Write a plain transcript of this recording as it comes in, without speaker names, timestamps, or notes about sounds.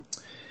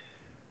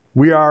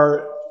We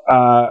are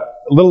a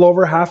little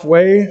over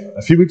halfway,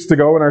 a few weeks to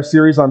go in our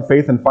series on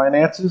faith and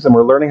finances, and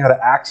we're learning how to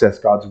access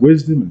God's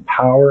wisdom and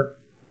power,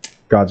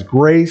 God's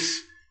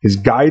grace, His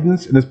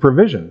guidance, and His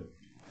provision.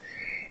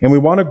 And we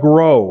want to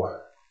grow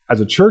as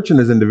a church and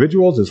as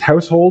individuals, as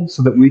households,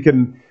 so that we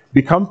can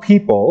become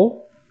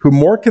people who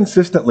more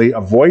consistently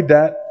avoid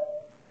debt,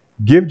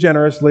 give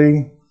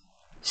generously,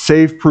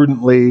 save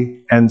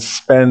prudently, and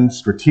spend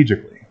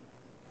strategically.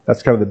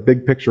 That's kind of the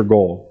big picture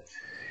goal.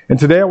 And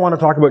today I want to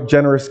talk about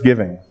generous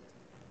giving.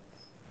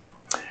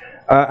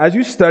 As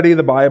you study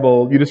the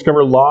Bible, you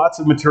discover lots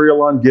of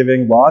material on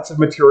giving, lots of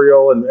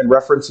material and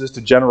references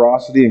to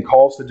generosity and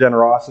calls to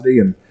generosity.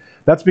 And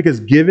that's because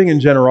giving and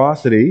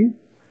generosity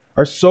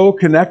are so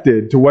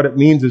connected to what it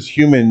means as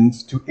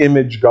humans to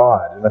image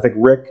God. And I think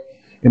Rick,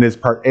 in his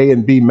part A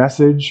and B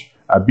message,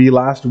 B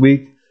last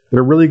week, did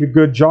a really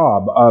good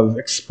job of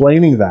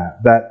explaining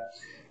that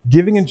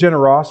giving and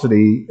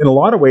generosity, in a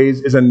lot of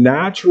ways, is a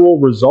natural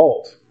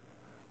result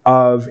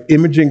of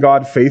imaging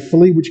God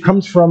faithfully, which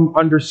comes from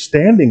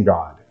understanding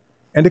God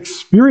and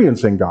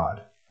experiencing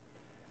God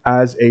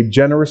as a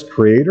generous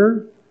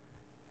creator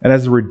and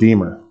as a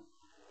redeemer.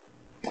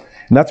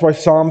 And that's why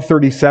Psalm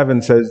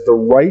 37 says, "The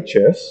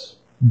righteous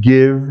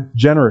give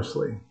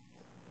generously."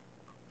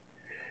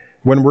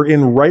 When we're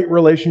in right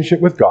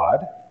relationship with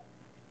God,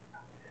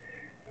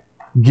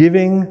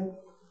 giving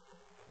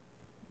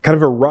kind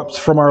of erupts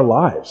from our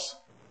lives.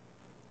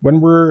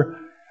 When we're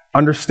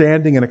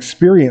understanding and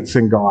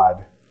experiencing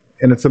God,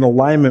 and it's in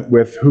alignment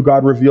with who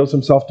God reveals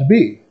Himself to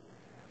be,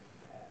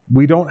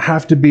 we don't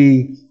have to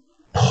be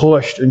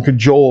pushed and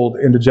cajoled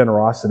into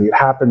generosity. It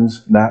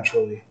happens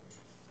naturally.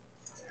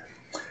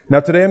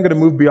 Now today I'm going to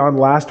move beyond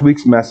last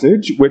week's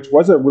message, which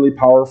was a really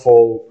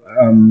powerful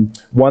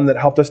one that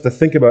helped us to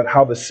think about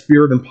how the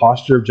spirit and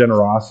posture of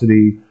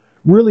generosity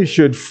really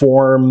should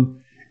form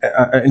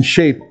and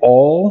shape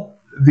all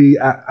the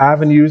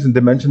avenues and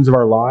dimensions of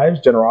our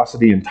lives.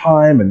 Generosity in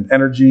time and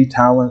energy,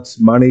 talents,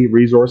 money,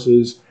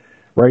 resources,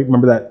 right?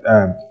 Remember that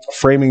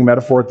framing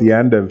metaphor at the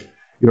end of,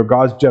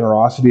 God's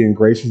generosity and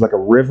grace is like a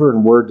river,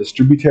 and we're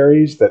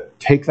distributaries that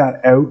take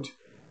that out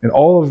in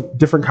all of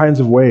different kinds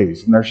of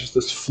ways. And there's just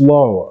this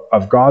flow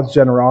of God's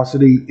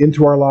generosity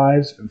into our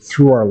lives and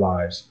through our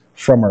lives,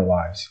 from our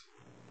lives.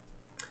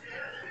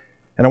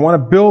 And I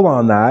want to build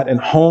on that and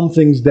hone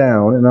things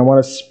down, and I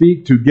want to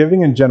speak to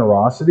giving and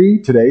generosity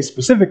today,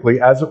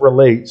 specifically as it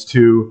relates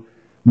to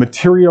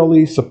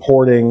materially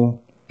supporting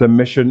the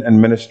mission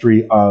and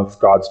ministry of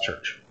God's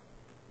church.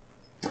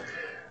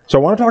 So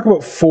I want to talk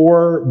about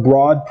 4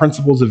 broad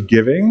principles of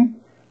giving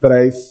that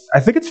I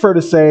think it's fair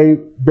to say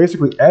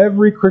basically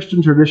every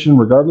Christian tradition,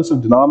 regardless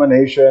of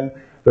denomination,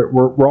 that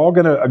we're all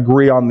going to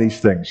agree on these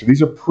things. So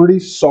these are pretty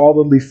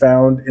solidly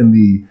found in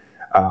the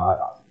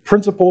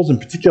principles and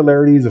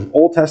particularities of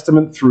Old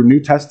Testament through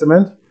New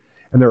Testament.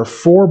 And there are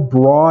 4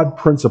 broad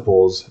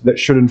principles that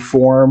should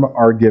inform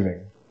our giving.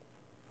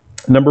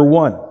 Number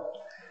 1,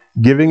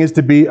 giving is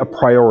to be a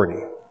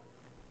priority.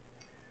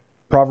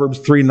 Proverbs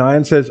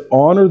 3:9 says,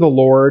 "Honor the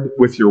Lord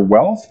with your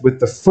wealth, with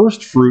the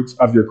first fruits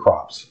of your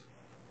crops."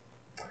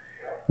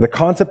 The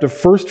concept of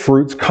first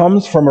fruits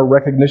comes from a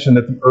recognition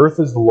that the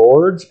earth is the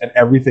Lord's and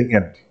everything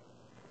in it.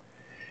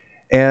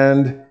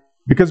 And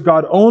because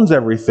God owns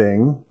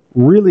everything,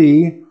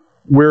 really,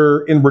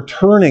 we're in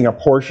returning a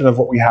portion of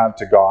what we have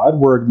to God.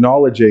 We're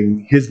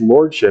acknowledging His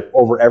lordship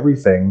over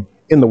everything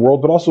in the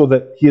world, but also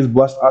that He has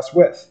blessed us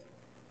with.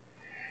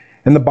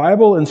 And the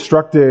Bible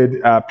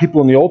instructed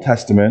people in the Old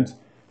Testament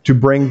to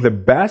bring the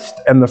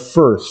best and the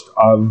first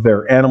of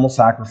their animal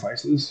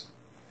sacrifices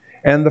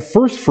and the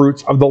first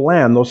fruits of the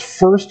land, those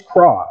first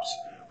crops,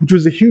 which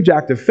was a huge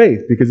act of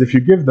faith, because if you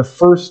give the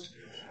first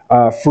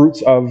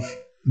fruits of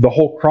the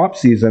whole crop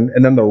season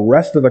and then the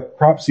rest of the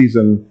crop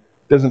season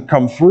doesn't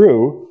come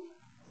through,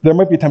 there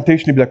might be a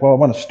temptation to be like, well, I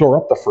want to store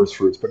up the first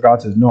fruits. But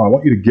God says, no, I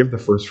want you to give the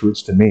first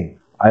fruits to me.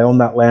 I own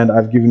that land.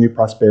 I've given you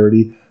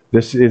prosperity.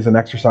 This is an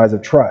exercise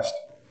of trust.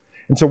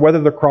 And so whether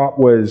the crop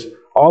was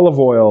olive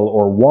oil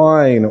or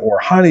wine or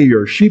honey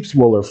or sheep's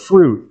wool or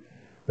fruit,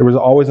 there was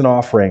always an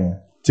offering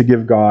to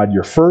give God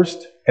your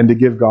first and to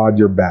give God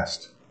your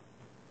best.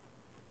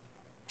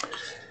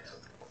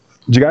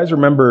 Do you guys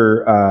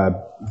remember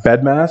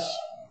BEDMAS,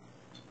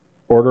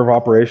 Order of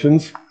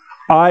Operations?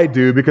 I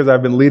do, because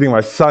I've been leading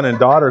my son and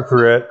daughter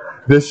through it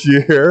this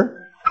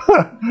year.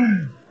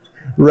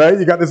 Right?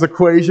 You got this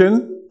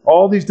equation,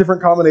 all these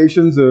different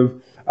combinations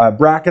of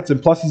brackets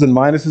and pluses and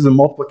minuses and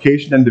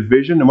multiplication and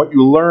division. And what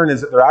you learn is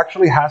that there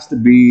actually has to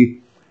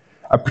be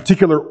a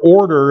particular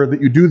order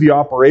that you do the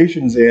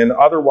operations in,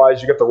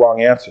 otherwise you get the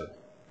wrong answer.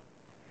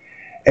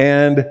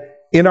 And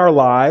in our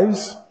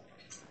lives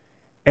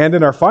and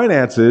in our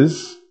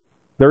finances,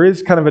 there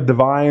is kind of a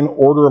divine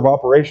order of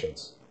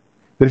operations.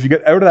 That if you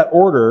get out of that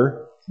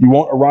order, you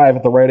won't arrive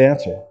at the right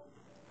answer.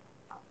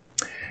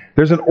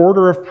 There's an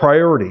order of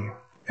priority,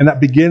 and that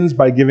begins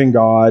by giving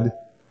God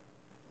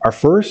our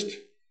first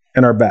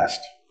and our best.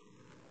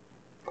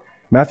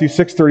 Matthew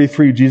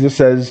 6:33, Jesus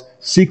says,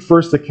 "Seek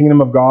first the kingdom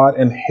of God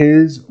and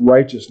His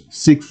righteousness."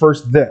 Seek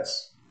first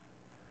this.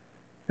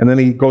 And then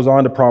he goes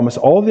on to promise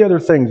all the other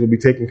things will be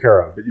taken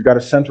care of. But you've got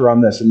to center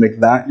on this and make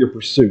that your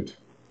pursuit.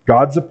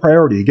 God's the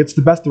priority. He gets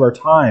the best of our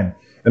time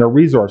and our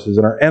resources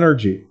and our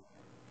energy.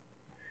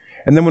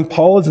 And then when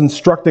Paul is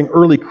instructing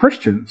early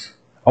Christians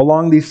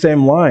along these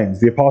same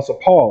lines, the Apostle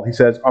Paul, he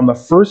says, on the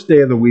first day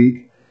of the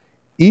week,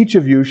 each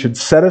of you should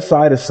set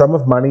aside a sum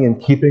of money in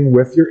keeping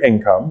with your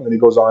income. And he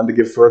goes on to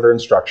give further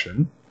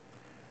instruction.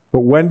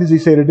 But when does he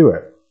say to do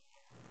it?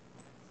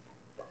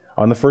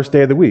 On the first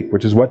day of the week,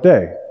 which is what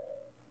day?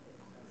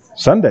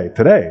 Sunday,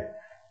 today.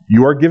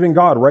 You are giving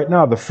God right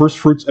now the first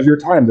fruits of your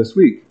time this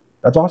week.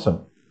 That's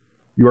awesome.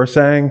 You are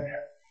saying,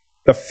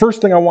 the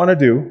first thing I want to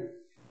do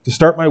to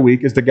start my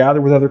week is to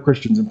gather with other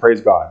Christians and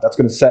praise God. That's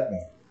going to set me.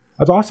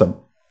 That's awesome.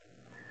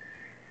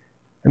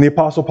 And the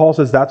Apostle Paul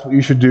says that's what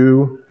you should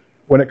do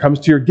when it comes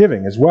to your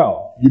giving as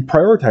well. You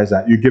prioritize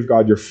that. You give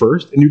God your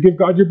first and you give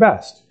God your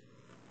best.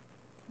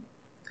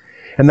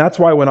 And that's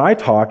why when I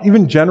talk,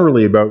 even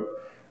generally about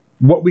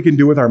what we can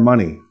do with our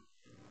money,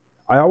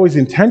 I always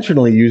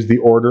intentionally use the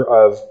order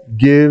of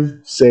give,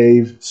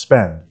 save,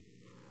 spend.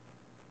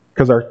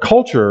 Because our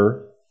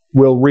culture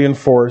will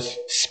reinforce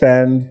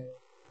spend,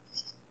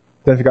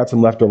 then if you got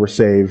some leftover,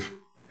 save,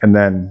 and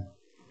then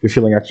if you're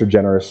feeling extra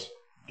generous,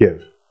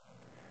 give.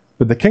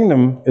 But the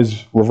kingdom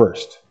is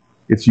reversed.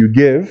 It's you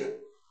give,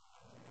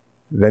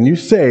 then you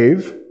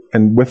save,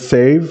 and with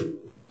save,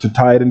 to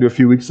tie it into a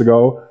few weeks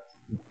ago,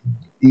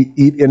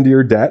 eat into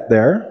your debt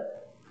there,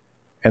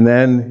 and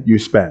then you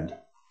spend.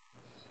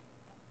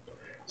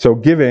 So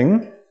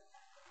giving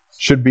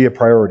should be a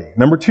priority.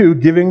 Number two,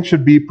 giving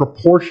should be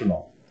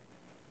proportional.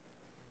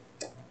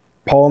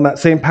 Paul in that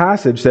same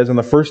passage says on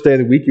the first day of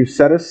the week, you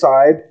set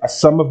aside a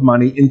sum of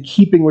money in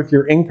keeping with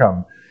your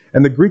income.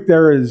 And the Greek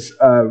there is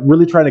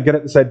really trying to get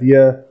at this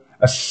idea,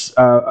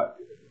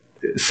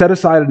 set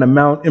aside an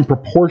amount in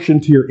proportion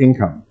to your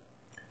income.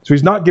 So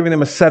he's not giving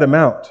them a set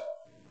amount.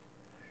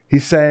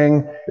 He's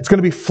saying it's going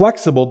to be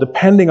flexible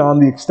depending on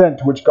the extent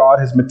to which God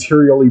has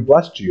materially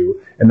blessed you,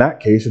 in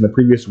that case, in the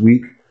previous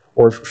week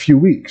or a few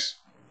weeks.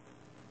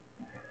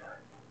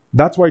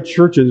 That's why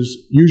churches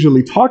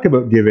usually talk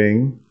about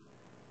giving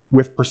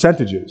with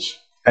percentages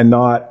and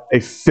not a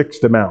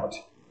fixed amount.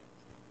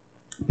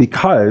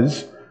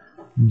 Because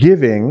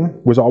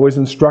giving was always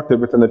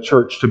instructed within the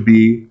church to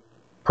be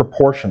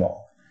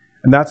proportional.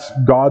 And that's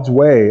God's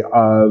way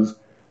of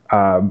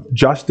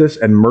justice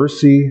and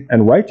mercy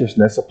and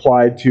righteousness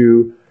applied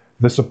to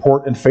the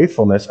support and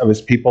faithfulness of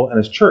his people and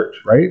his church,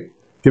 right?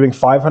 Giving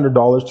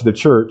 $500 to the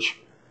church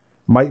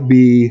might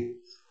be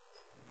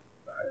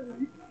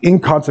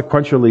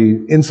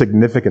inconsequentially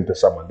insignificant to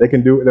someone. They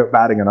can do it without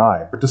batting an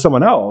eye. But to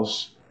someone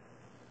else,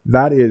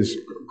 that is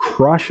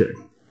crushing.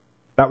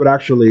 That would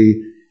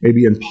actually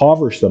maybe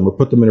impoverish them or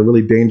put them in a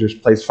really dangerous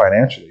place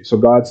financially. So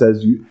God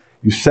says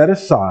you set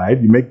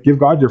aside, give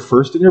God your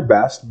first and your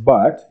best,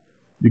 but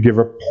you give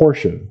a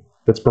portion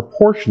that's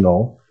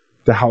proportional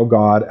to how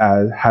God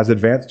has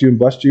advanced you and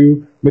blessed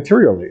you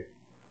materially.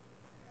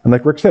 And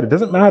like Rick said, it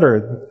doesn't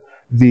matter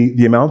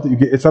the amount that you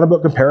get. It's not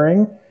about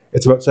comparing.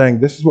 It's about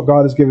saying, this is what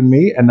God has given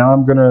me, and now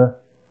I'm going to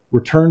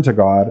return to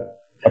God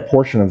a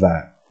portion of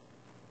that.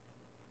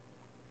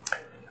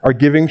 Our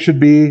giving should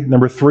be,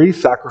 number 3,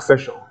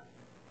 sacrificial.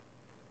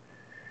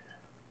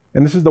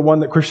 And this is the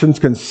one that Christians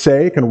can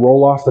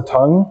roll off the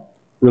tongue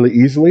really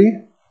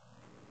easily.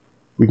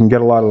 We can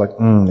get a lot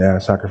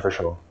of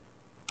sacrificial.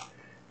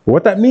 But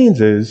what that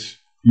means is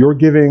your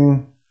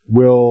giving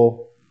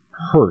will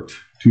hurt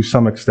to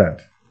some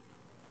extent.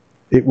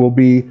 It will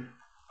be,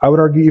 I would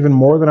argue, even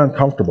more than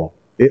uncomfortable.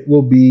 It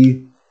will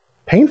be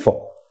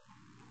painful.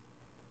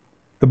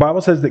 The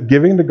Bible says that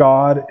giving to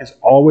God is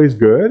always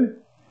good,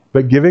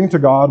 but giving to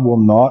God will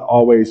not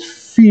always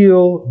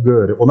feel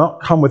good. It will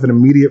not come with an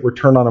immediate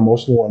return on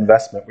emotional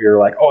investment where you're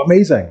like, oh,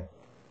 amazing.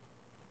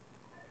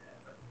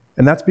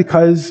 And that's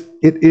because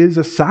it is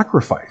a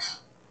sacrifice.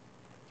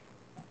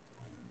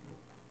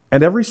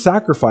 And every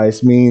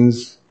sacrifice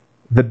means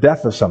the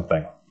death of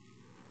something.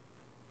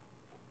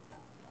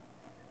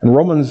 And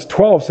Romans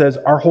 12 says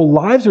our whole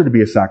lives are to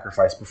be a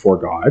sacrifice before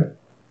God.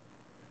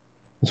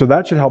 And so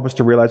that should help us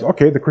to realize,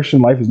 okay, the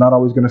Christian life is not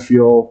always going to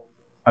feel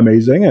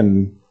amazing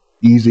and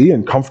easy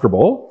and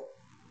comfortable.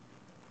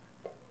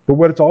 But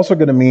what it's also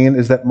going to mean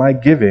is that my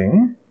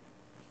giving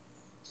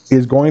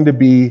is going to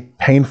be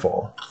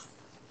painful.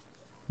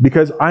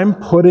 Because I'm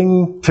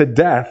putting to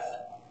death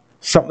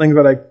something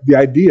that the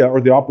idea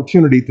or the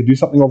opportunity to do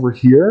something over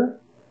here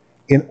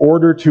in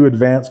order to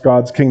advance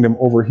God's kingdom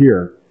over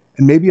here.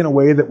 And maybe in a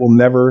way that will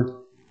never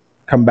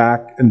come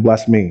back and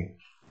bless me.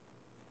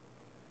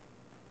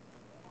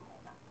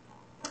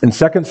 In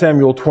 2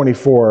 Samuel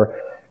 24,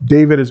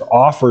 David is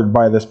offered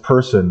by this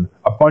person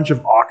a bunch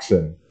of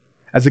oxen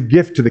as a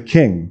gift to the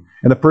king.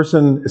 And the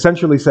person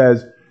essentially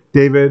says,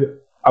 David,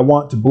 I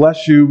want to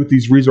bless you with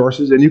these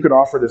resources, and you could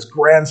offer this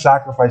grand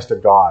sacrifice to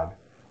God.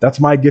 That's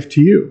my gift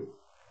to you.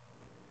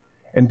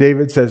 And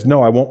David says,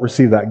 no, I won't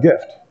receive that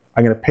gift.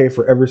 I'm going to pay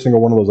for every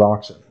single one of those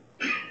oxen.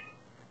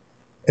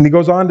 And he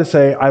goes on to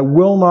say, I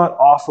will not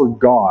offer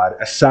God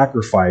a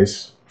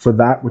sacrifice for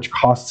that which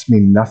costs me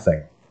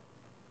nothing.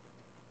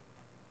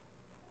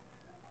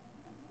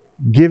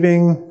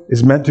 Giving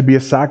is meant to be a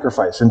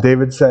sacrifice. And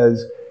David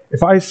says,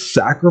 if I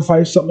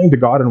sacrifice something to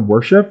God in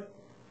worship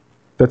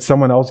that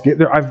someone else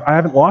gave, I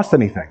haven't lost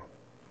anything.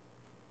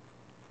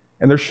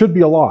 And there should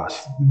be a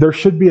loss. There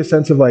should be a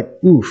sense of like,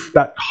 oof,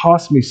 that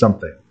cost me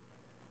something.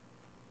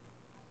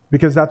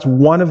 Because that's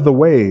one of the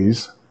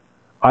ways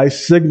I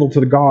signal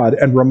to God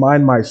and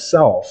remind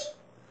myself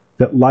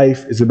that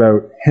life is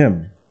about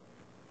Him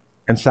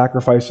and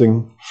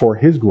sacrificing for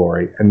His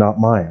glory and not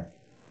mine.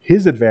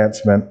 His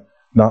advancement,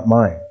 not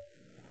mine.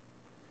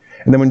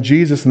 And then when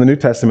Jesus in the New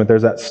Testament,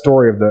 there's that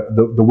story of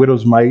the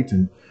widow's mite,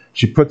 and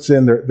she puts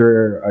in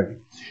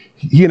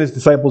he and his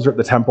disciples are at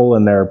the temple,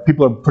 and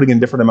people are putting in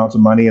different amounts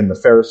of money, and the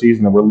Pharisees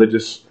and the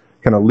religious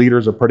kind of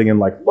leaders are putting in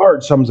like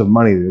large sums of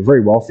money. They're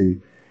very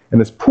wealthy. And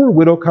this poor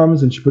widow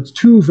comes and she puts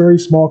 2 very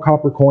small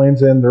copper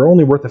coins in. They're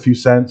only worth a few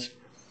cents.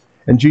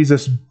 And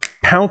Jesus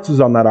pounces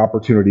on that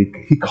opportunity.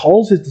 He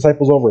calls his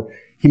disciples over.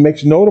 He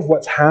makes note of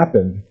what's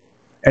happened.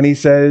 And he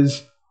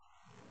says,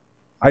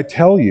 I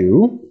tell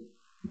you,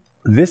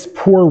 this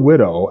poor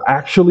widow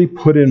actually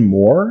put in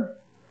more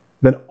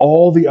than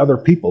all the other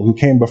people who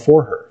came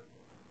before her.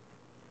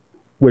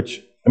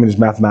 Which, is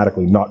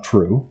mathematically not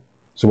true.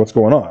 So what's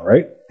going on,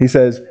 right? He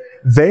says,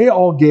 they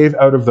all gave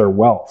out of their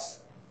wealth.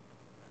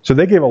 So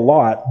they gave a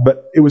lot,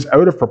 but it was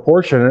out of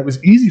proportion, and it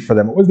was easy for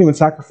them. It wasn't even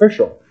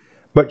sacrificial.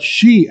 But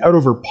she, out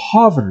of her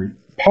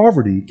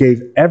poverty,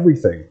 gave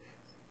everything.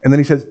 And then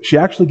he says she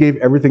actually gave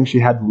everything she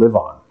had to live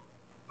on,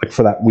 like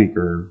for that week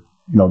or,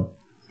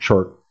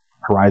 short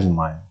horizon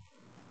line.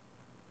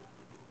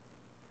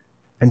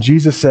 And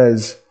Jesus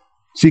says,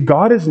 see,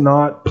 God is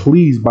not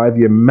pleased by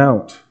the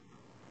amount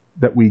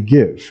that we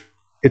give.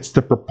 It's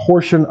the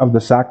proportion of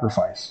the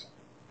sacrifice.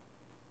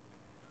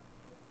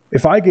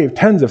 If I gave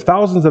tens of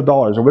thousands of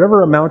dollars or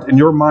whatever amount in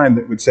your mind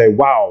that would say,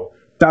 wow,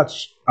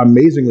 that's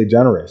amazingly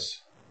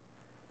generous,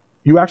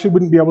 you actually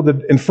wouldn't be able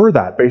to infer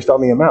that based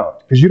on the amount,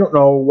 because you don't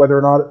know whether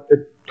or not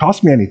it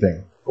cost me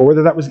anything or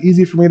whether that was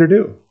easy for me to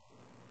do.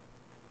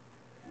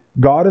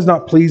 God is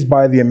not pleased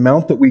by the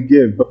amount that we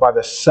give, but by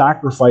the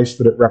sacrifice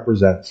that it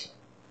represents.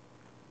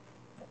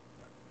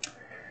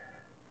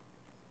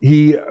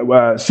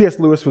 C.S.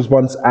 Lewis was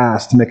once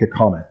asked to make a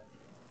comment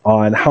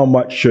on how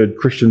much should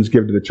Christians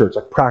give to the church,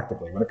 like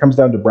practically, when it comes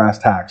down to brass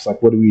tacks,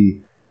 like what do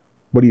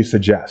you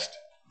suggest?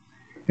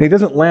 And he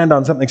doesn't land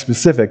on something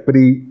specific, but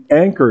he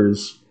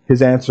anchors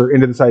his answer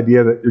into this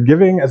idea that your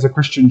giving as a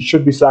Christian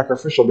should be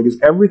sacrificial, because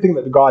everything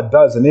that God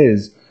does and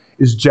is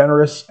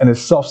generous and is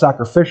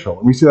self-sacrificial.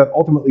 And we see that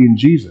ultimately in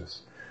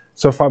Jesus.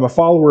 So if I'm a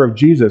follower of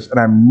Jesus and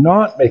I'm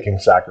not making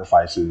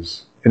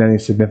sacrifices in any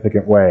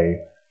significant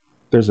way,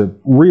 there's a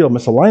real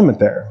misalignment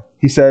there.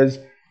 He says,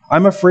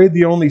 I'm afraid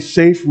the only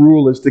safe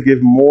rule is to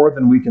give more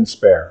than we can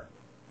spare.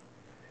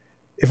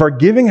 If our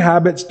giving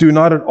habits do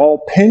not at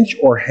all pinch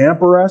or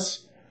hamper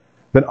us,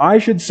 then I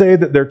should say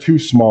that they're too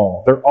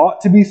small. There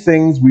ought to be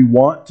things we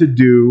want to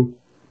do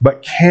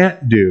but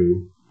can't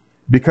do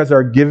because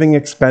our giving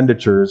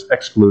expenditures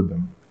exclude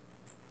them.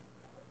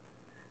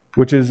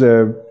 Which is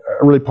a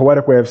really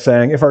poetic way of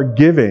saying, if our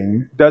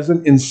giving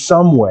doesn't in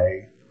some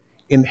way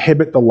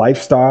inhibit the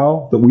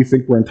lifestyle that we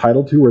think we're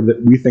entitled to or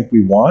that we think we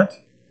want,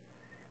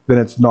 then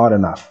it's not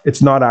enough.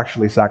 It's not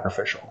actually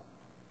sacrificial.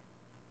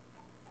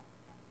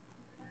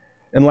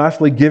 And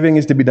lastly, giving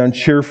is to be done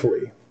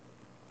cheerfully.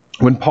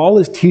 When Paul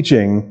is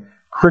teaching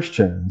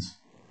Christians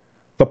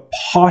the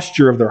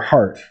posture of their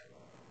heart,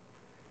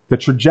 the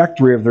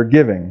trajectory of their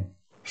giving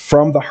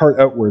from the heart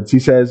outwards, he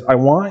says, I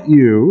want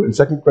you, in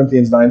 2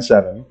 Corinthians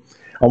 9:7,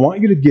 I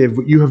want you to give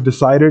what you have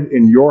decided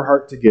in your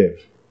heart to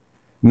give.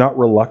 Not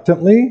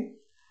reluctantly,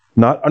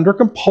 not under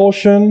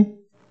compulsion,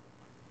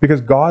 because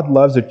God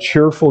loves a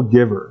cheerful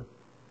giver.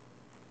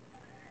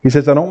 He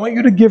says, I don't want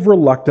you to give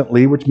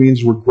reluctantly, which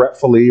means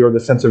regretfully, or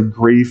the sense of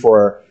grief,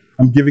 or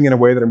I'm giving in a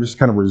way that I'm just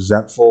kind of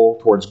resentful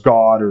towards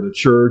God or the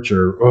church,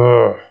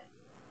 or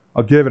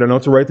I'll give it. I know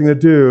it's the right thing to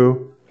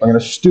do. I'm going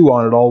to stew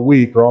on it all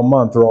week or all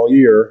month or all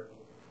year.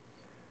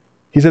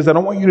 He says, I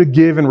don't want you to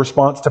give in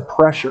response to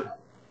pressure.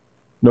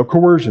 No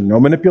coercion, no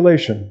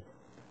manipulation.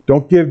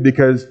 Don't give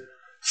because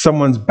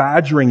someone's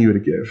badgering you to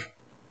give.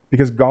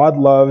 Because God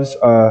loves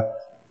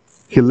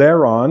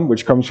hilaron,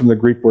 which comes from the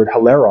Greek word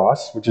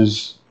hilaros, which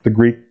is the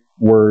Greek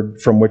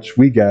word from which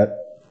we get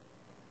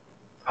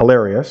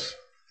hilarious.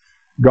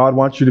 God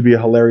wants you to be a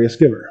hilarious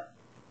giver.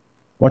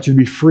 He wants you to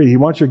be free. He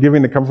wants your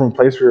giving to come from a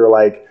place where you're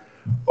like,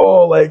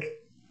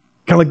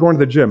 kind of like going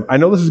to the gym. I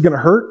know this is going to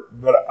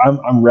hurt, but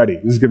I'm ready.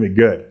 This is going to be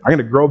good. I'm going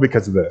to grow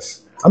because of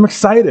this. I'm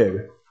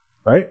excited,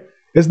 right?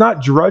 It's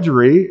not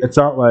drudgery. It's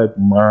not like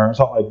this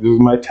is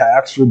my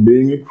tax for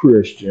being a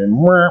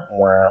Christian.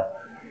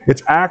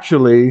 It's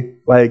actually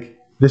like,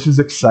 this is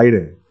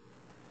exciting.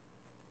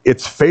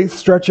 It's faith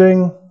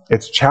stretching.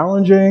 It's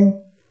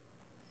challenging,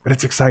 but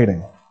it's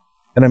exciting.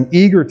 And I'm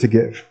eager to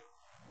give.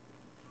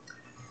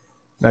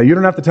 Now, you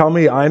don't have to tell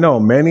me. I know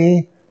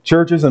many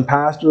churches and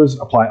pastors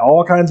apply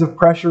all kinds of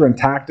pressure and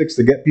tactics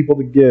to get people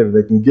to give.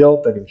 They can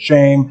guilt, they can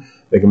shame,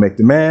 they can make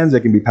demands,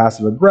 they can be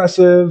passive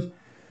aggressive.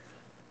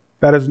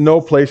 That has no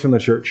place in the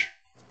church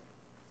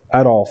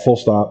at all, full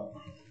stop.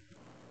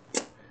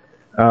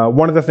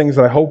 One of the things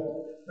that I hope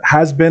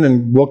has been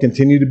and will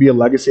continue to be a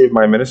legacy of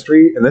my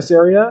ministry in this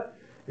area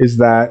is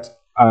that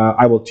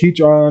I will teach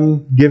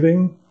on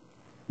giving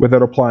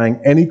without applying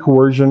any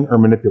coercion or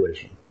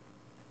manipulation.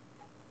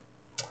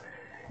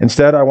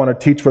 Instead, I want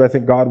to teach what I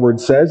think God's word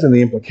says and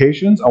the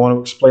implications. I want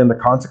to explain the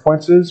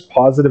consequences,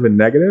 positive and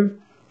negative,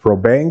 for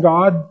obeying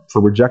God,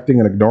 for rejecting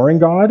and ignoring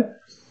God,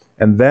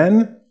 and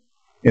then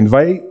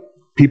invite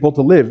people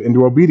to live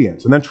into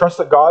obedience. And then trust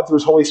that God, through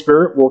His Holy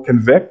Spirit, will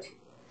convict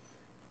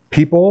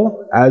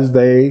people as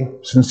they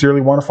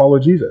sincerely want to follow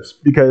Jesus.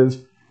 Because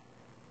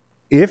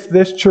if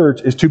this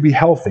church is to be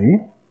healthy,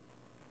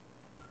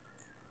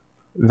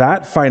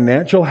 that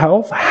financial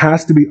health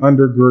has to be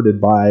undergirded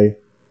by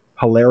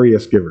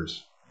hilarious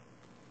givers.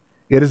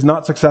 It is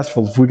not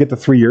successful if we get to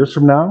 3 years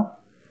from now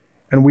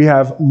and we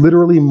have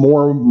literally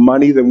more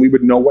money than we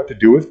would know what to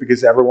do with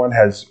because everyone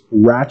has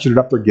ratcheted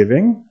up their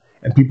giving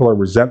and people are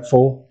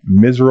resentful,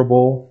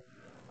 miserable.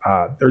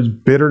 There's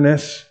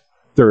bitterness.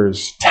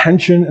 There's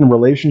tension in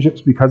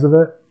relationships because of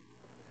it.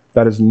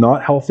 That is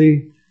not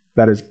healthy.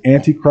 That is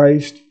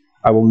antichrist.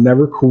 I will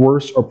never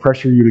coerce or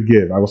pressure you to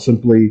give. I will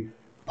simply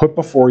put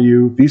before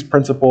you these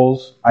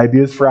principles,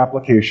 ideas for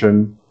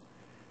application,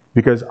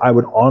 because I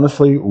would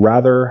honestly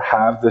rather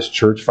have this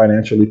church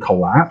financially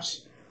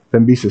collapse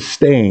than be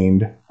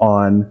sustained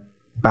on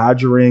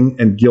badgering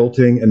and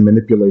guilting and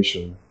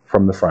manipulation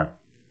from the front.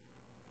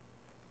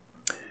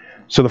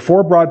 So the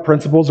 4 broad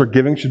principles are: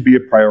 giving should be a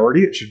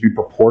priority, it should be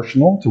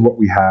proportional to what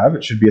we have,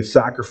 it should be a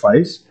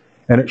sacrifice,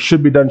 and it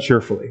should be done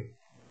cheerfully.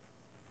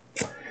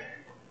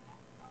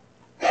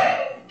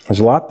 There's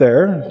a lot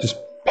there. Just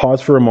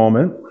pause for a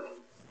moment.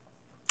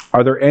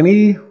 Are there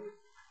any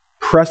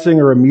pressing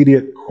or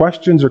immediate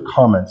questions or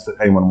comments that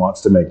anyone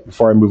wants to make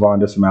before I move on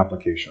to some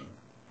application?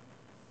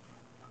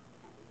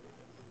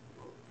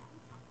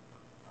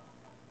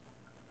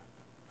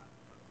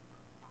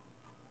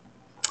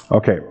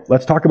 Okay,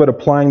 let's talk about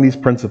applying these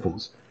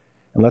principles.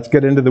 And let's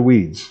get into the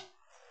weeds.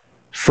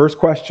 First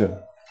question.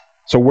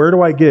 So where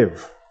do I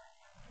give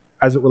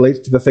as it relates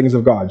to the things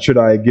of God? Should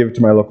I give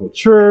to my local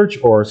church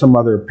or some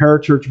other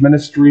parachurch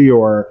ministry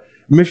or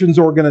missions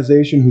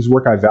organization whose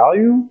work I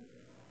value?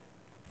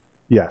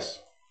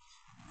 Yes.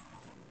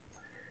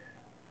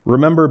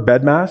 Remember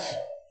BEDMAS,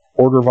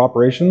 order of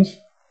operations?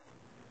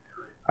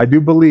 I do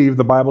believe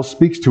the Bible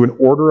speaks to an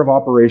order of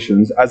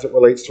operations as it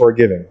relates to our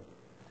giving.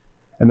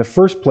 And the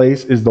first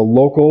place is the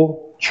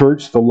local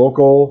church, the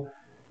local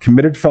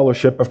committed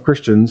fellowship of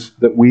Christians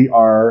that we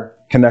are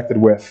connected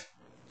with.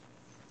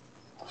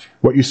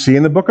 What you see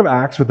in the book of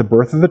Acts with the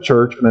birth of the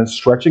church and then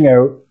stretching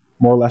out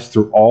more or less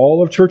through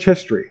all of church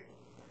history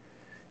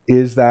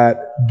is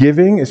that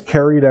giving is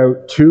carried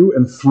out to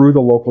and through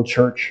the local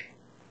church,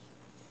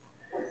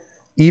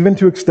 even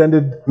to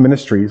extended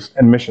ministries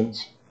and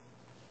missions.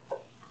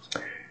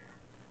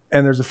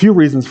 And there's a few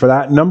reasons for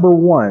that. Number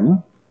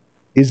one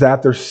is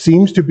that there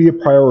seems to be a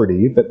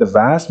priority that the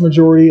vast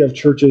majority of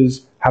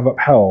churches have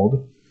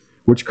upheld,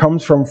 which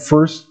comes from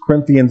 1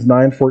 Corinthians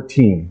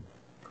 9:14,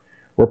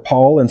 where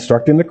Paul,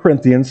 instructing the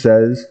Corinthians,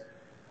 says,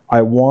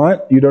 I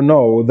want you to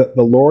know that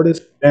the Lord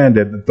has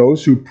commanded that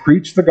those who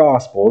preach the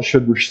gospel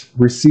should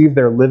receive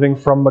their living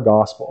from the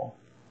gospel.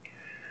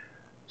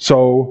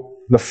 So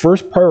the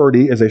first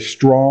priority is a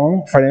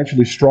strong,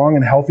 financially strong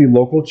and healthy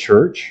local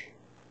church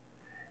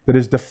that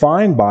is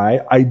defined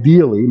by,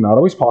 ideally, not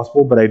always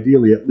possible, but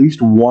ideally at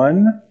least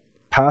one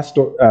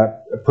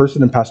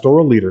person in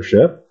pastoral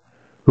leadership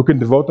who can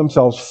devote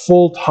themselves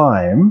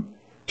full-time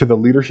to the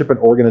leadership and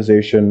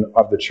organization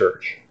of the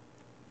church.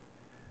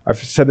 I've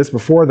said this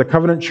before, the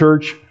Covenant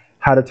Church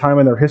had a time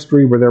in their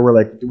history where they were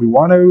like, do we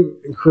want to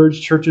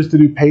encourage churches to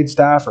do paid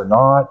staff or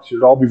not? Should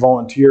it all be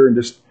volunteer?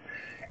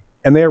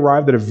 And they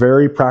arrived at a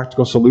very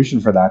practical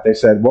solution for that. They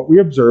said, what we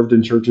observed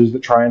in churches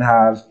that try and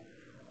have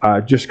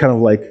just kind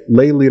of like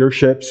lay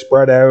leadership,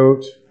 spread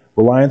out,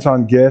 reliance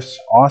on gifts,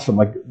 awesome,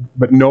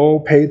 but no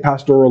paid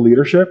pastoral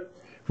leadership,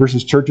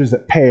 versus churches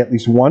that pay at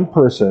least one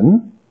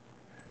person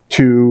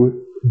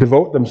to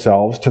devote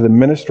themselves to the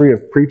ministry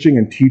of preaching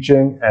and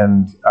teaching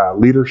and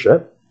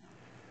leadership,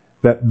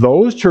 that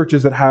those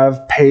churches that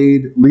have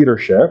paid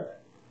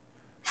leadership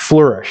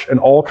flourish in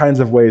all kinds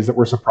of ways that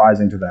were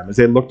surprising to them as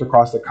they looked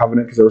across the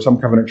covenant, because there were some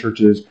covenant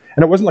churches,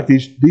 and it wasn't like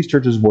these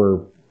churches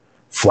were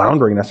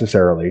floundering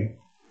necessarily,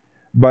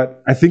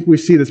 but I think we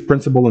see this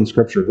principle in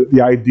Scripture, that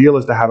the ideal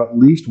is to have at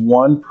least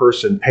one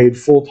person paid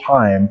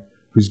full-time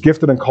who's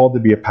gifted and called to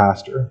be a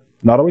pastor.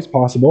 Not always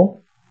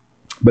possible,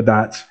 but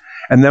that's...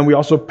 And then we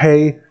also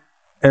pay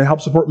and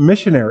help support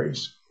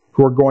missionaries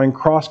who are going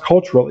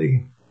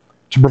cross-culturally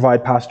to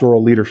provide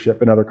pastoral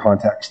leadership in other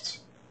contexts.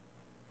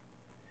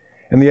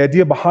 And the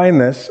idea behind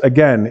this,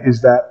 again,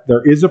 is that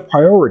there is a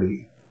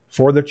priority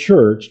for the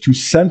church to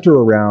center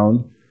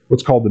around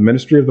what's called the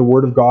ministry of the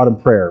Word of God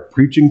and prayer,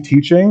 preaching,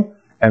 teaching,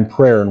 and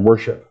prayer and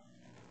worship.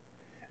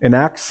 In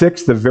Acts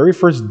 6, the very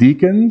first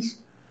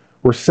deacons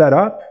were set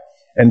up,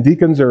 and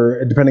deacons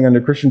are, depending on the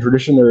Christian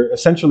tradition, they're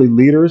essentially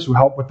leaders who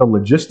help with the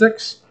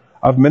logistics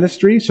of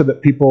ministry so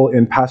that people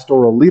in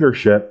pastoral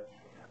leadership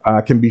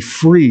can be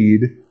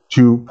freed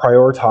to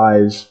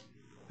prioritize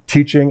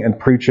teaching and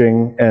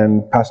preaching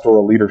and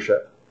pastoral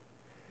leadership.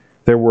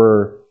 There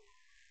were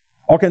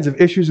all kinds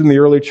of issues in the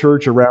early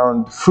church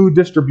around food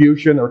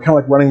distribution. They were kind of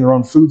like running their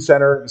own food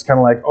center. It was kind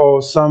of like, oh,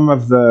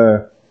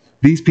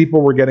 these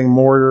people were getting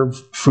more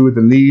food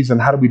than these,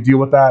 and how do we deal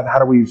with that? How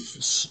do we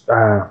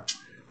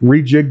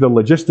rejig the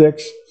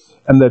logistics?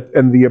 And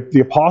the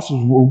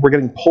apostles were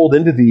getting pulled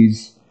into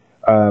these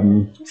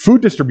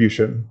food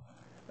distribution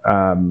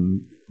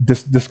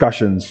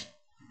discussions.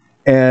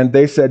 And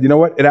they said, you know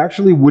what? It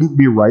actually wouldn't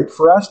be right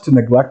for us to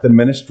neglect the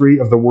ministry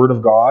of the Word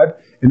of God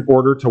in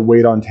order to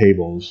wait on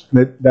tables.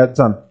 And that's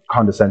not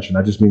condescension.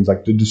 That just means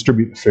like to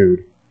distribute the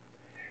food.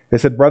 They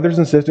said, brothers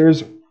and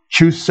sisters,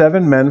 choose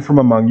 7 men from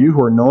among you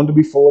who are known to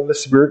be full of the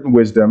Spirit and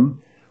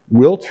wisdom.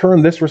 We'll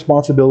turn this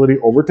responsibility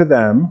over to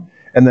them,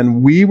 and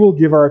then we will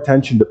give our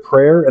attention to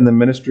prayer and the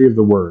ministry of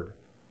the Word.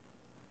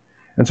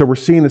 And so we're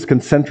seeing this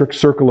concentric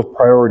circle of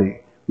priority.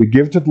 We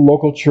give to the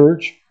local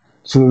church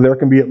so that there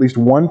can be at least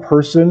one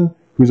person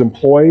who's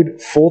employed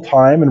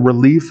full-time and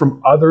relieved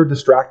from other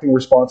distracting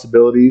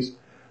responsibilities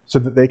so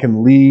that they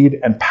can lead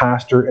and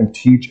pastor and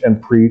teach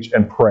and preach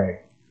and pray.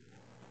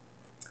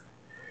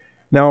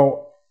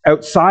 Now,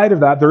 outside of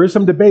that, there is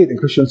some debate in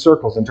Christian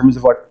circles in terms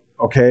of like,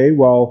 okay,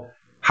 well,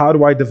 how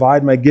do I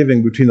divide my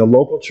giving between the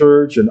local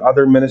church and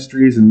other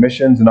ministries and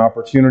missions and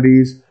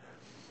opportunities?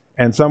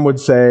 And some would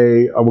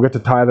say, we'll get to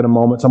tithe in a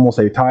moment. Some will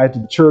say tithe to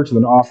the church and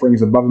then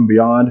offerings above and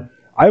beyond.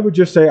 I would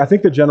just say, I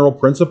think the general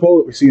principle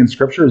that we see in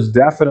Scripture is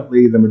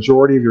definitely the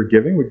majority of your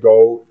giving would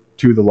go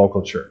to the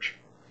local church.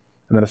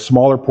 And then a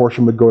smaller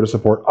portion would go to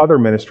support other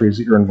ministries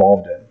that you're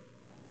involved in.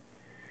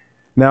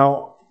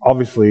 Now,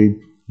 obviously,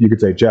 you could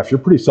say, Jeff, you're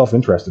pretty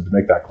self-interested to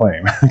make that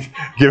claim.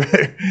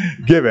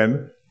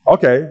 Given,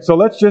 okay, so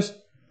let's just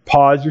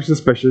pause your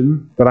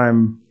suspicion that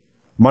I'm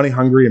money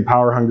hungry and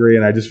power hungry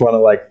and I just want to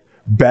like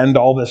bend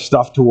all this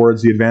stuff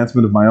towards the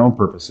advancement of my own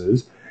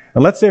purposes.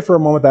 And let's say for a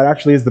moment that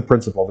actually is the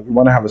principle, that we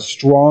want to have a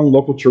strong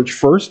local church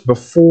first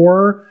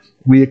before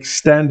we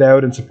extend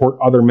out and support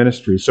other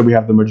ministries. So we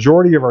have the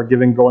majority of our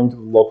giving going to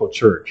the local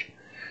church.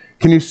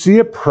 Can you see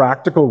a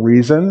practical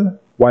reason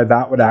why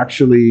that would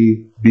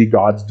actually be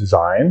God's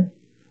design?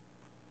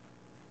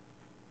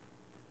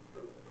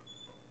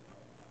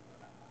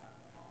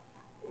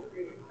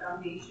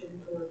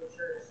 Foundation for the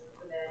church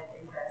to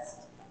then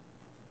invest,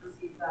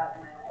 receive that,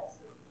 and then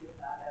also give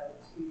that out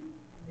to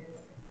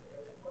ministry.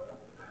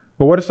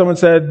 But what if someone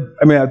said,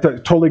 I mean,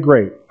 totally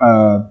great,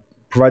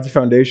 provides a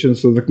foundation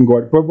so they can go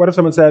out. But what if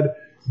someone said,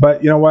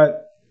 but you know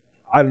what,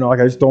 I don't know,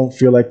 like I just don't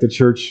feel like the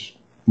church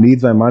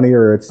needs my money,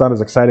 or it's not as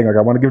exciting, like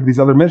I want to give to these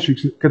other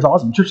ministries because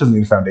awesome, church doesn't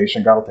need a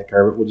foundation, God will take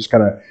care of it, we'll just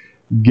kind of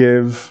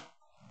give.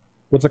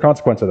 What's the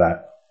consequence of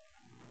that?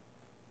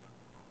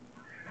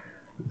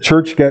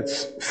 Church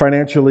gets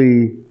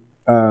financially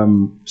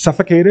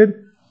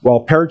suffocated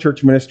while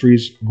parachurch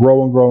ministries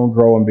grow and grow and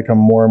grow and become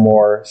more and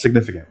more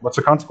significant. What's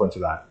the consequence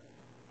of that?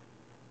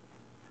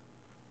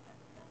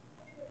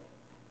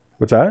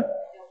 What's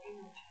that?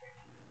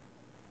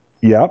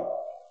 Yep.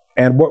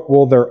 And what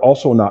will there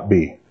also not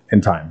be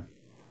in time?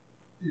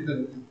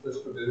 Even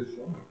this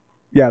tradition.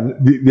 Yeah,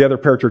 the other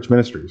parachurch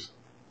ministries.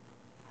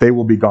 They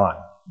will be gone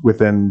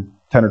within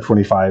 10 or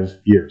 25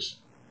 years.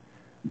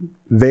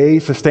 They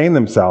sustain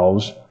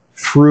themselves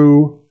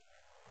through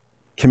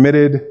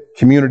committed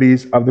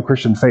communities of the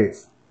Christian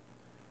faith.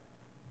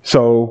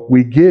 So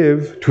we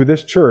give to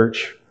this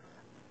church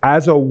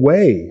as a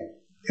way,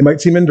 it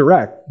might seem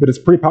indirect, but it's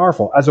pretty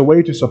powerful, as a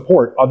way to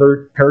support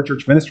other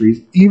parachurch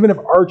ministries, even if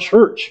our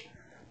church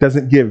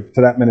doesn't give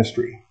to that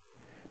ministry.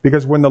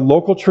 Because when the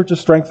local church is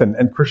strengthened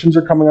and Christians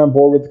are coming on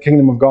board with the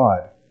kingdom of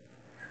God,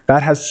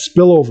 that has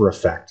spillover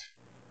effect.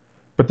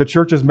 But the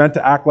church is meant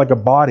to act like a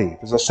body.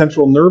 There's a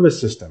central nervous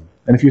system.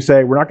 And if you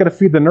say, we're not going to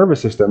feed the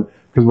nervous system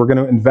because we're going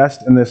to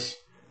invest in this,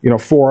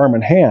 forearm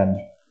and hand,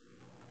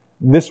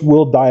 this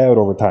will die out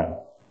over time.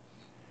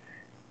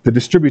 The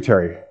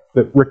distributary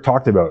that Rick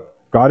talked about.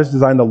 God has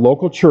designed the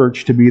local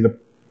church to be the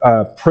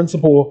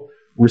principal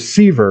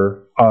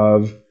receiver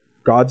of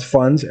God's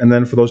funds, and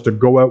then for those to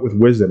go out with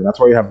wisdom. And that's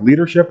why we have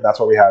leadership, that's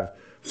why we have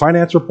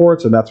finance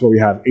reports, and that's why we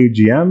have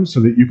AGMs, so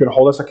that you can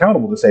hold us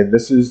accountable to say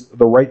this is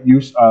the right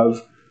use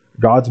of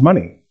God's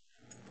money.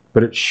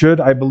 But it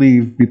should, I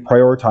believe, be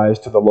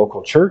prioritized to the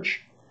local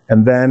church,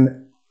 and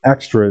then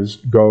extras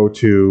go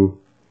to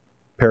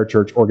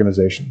parachurch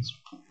organizations.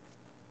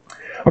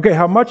 Okay,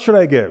 how much should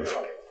I give?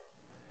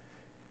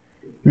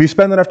 If you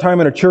spend enough time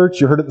in a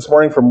church, you heard it this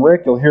morning from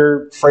Rick, you'll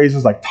hear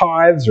phrases like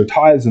tithes or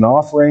tithes and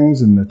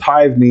offerings, and the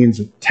tithe means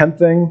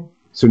tenthing.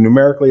 So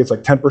numerically, it's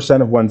like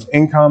 10% of one's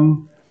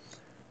income.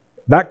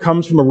 That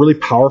comes from a really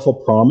powerful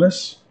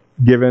promise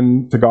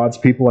given to God's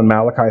people in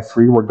Malachi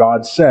 3, where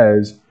God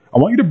says, I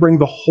want you to bring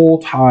the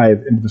whole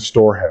tithe into the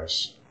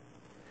storehouse,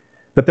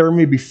 that there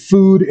may be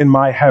food in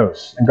my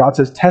house. And God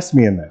says, test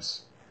me in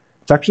this.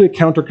 It's actually a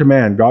counter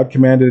command. God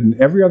commanded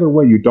in every other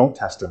way you don't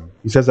test him.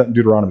 He says that in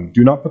Deuteronomy.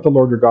 Do not put the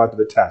Lord your God to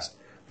the test.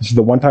 This is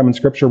the one time in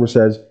Scripture where it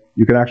says,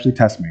 you can actually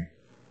test me.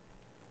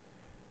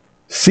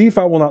 See if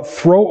I will not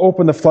throw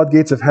open the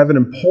floodgates of heaven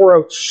and pour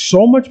out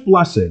so much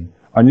blessing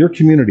on your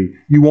community,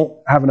 you won't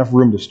have enough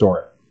room to store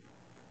it.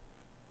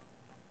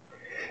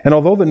 And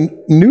although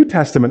the New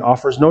Testament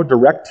offers no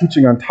direct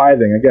teaching on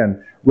tithing,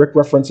 again, Rick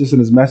references in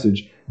his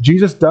message,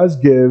 Jesus does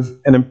give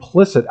an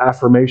implicit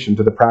affirmation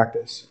to the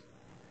practice.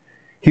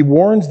 He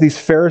warns these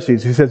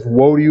Pharisees. He says,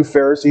 woe to you,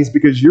 Pharisees,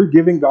 because you're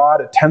giving God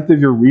a tenth of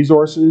your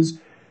resources,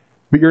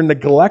 but you're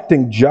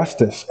neglecting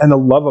justice and the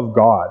love of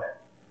God.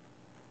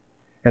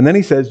 And then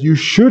he says, you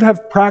should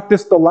have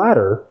practiced the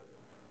latter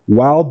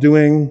while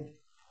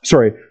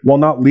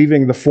not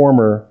leaving the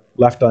former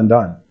left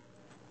undone.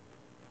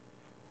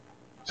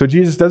 So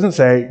Jesus doesn't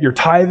say, you're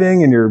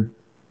tithing and you're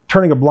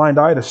turning a blind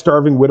eye to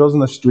starving widows in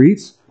the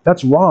streets.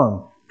 That's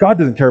wrong. God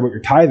doesn't care about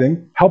your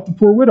tithing. Help the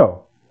poor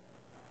widow.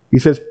 He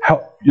says,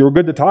 you're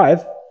good to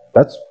tithe.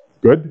 That's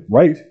good,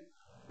 right?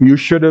 You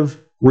should have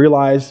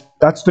realized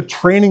that's the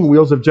training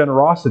wheels of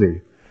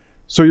generosity.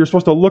 So you're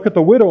supposed to look at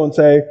the widow and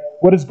say,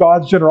 what does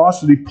God's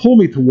generosity pull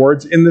me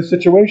towards in this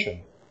situation?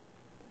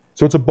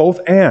 So it's a both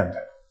and.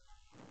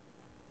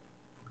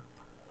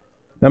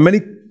 Now,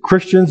 many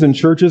Christians and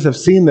churches have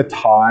seen the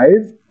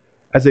tithe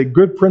as a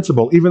good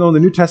principle, even though in the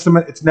New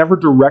Testament it's never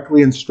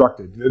directly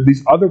instructed.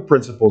 These other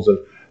principles of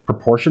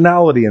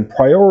proportionality and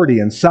priority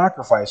and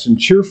sacrifice and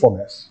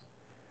cheerfulness.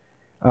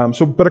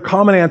 But a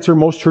common answer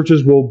most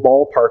churches will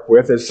ballpark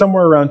with is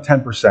somewhere around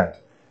 10%,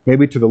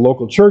 maybe to the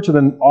local church, and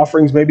then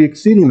offerings maybe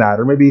exceeding that,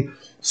 or maybe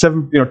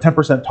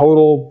 10%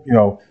 total,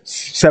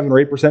 7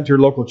 or 8% to your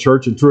local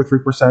church and 2 or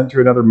 3%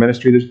 to another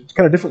ministry. There's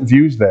kind of different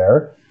views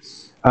there.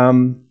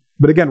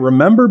 But again,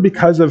 remember,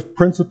 because of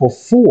principle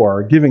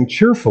 4, giving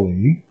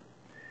cheerfully,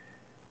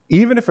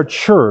 even if a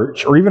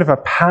church or even if a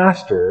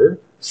pastor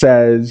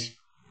says,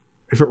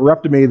 if it were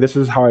up to me, this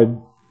is how I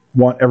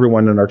want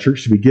everyone in our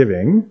church to be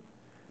giving,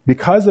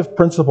 because of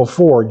principle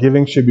 4,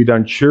 giving should be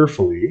done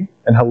cheerfully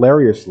and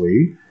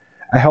hilariously,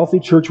 a healthy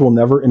church will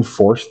never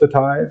enforce the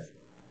tithe.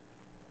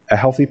 A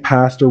healthy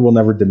pastor will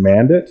never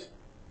demand it,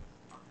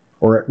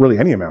 or really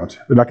any amount.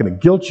 They're not going to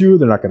guilt you.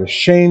 They're not going to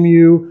shame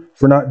you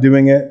for not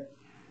doing it.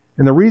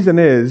 And the reason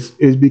is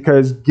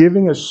because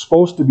giving is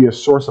supposed to be a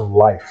source of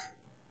life.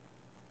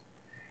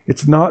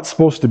 It's not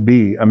supposed to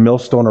be a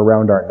millstone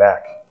around our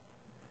neck.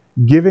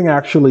 Giving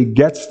actually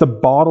gets the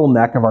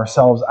bottleneck of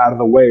ourselves out of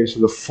the way so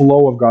the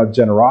flow of God's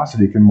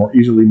generosity can more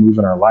easily move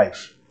in our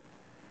life.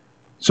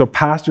 So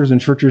pastors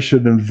and churches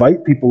should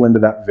invite people into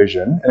that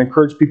vision and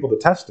encourage people to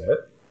test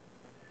it,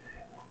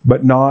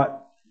 but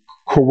not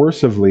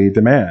coercively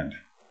demand.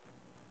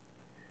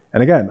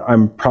 And again,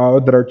 I'm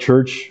proud that our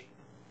church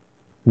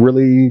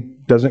really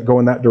doesn't go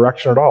in that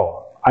direction at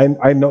all.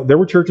 I know there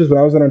were churches when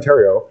I was in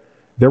Ontario,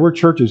 there were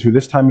churches who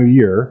this time of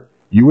year,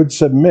 you would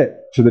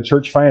submit to the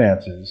church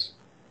finances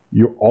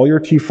all your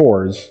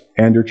T4s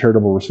and your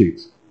charitable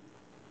receipts.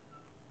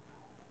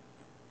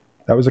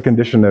 That was a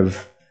condition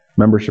of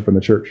membership in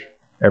the church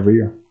every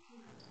year.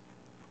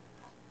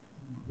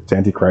 It's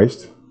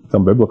anti-Christ. It's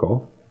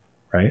unbiblical,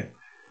 right?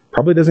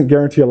 Probably doesn't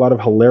guarantee a lot of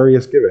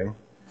hilarious giving,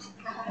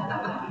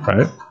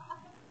 right?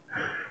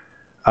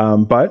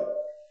 But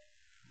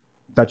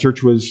that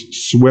church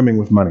was swimming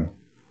with money.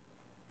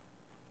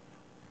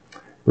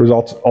 It was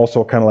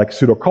also kind of like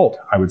pseudo-cult,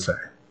 I would say.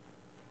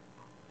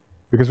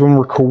 Because when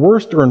we're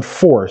coerced or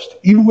enforced,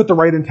 even with the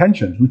right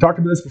intentions, we talked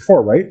about this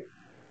before, right?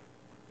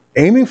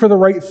 Aiming for the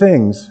right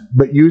things,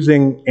 but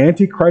using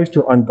antichrist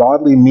or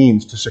ungodly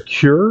means to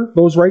secure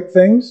those right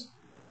things,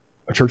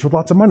 a church with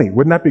lots of money.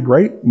 Wouldn't that be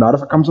great? Not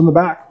if it comes on the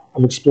back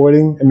of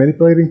exploiting and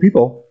manipulating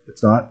people.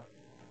 It's not.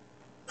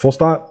 Full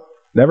stop.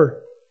 Never.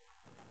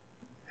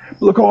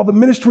 But look at all the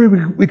ministry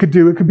we could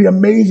do. It could be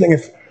amazing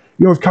if,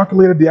 we've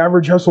calculated the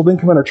average household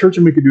income in our church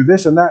and we could do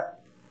this and that.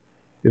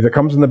 If it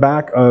comes in the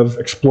back of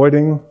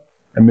exploiting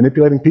and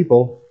manipulating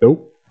people,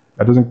 nope.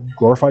 That doesn't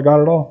glorify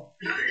God at all.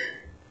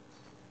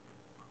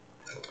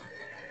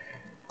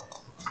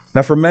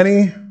 Now, for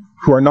many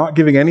who are not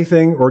giving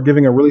anything or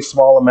giving a really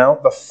small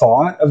amount, the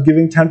thought of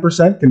giving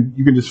 10%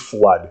 you can just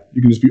flood.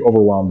 You can just be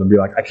overwhelmed and be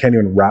like, I can't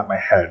even wrap my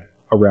head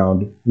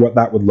around what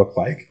that would look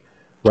like,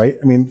 right?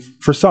 I mean,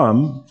 for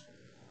some,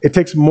 it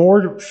takes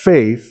more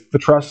faith to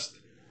trust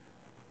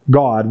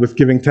God with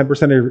giving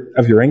 10%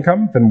 of your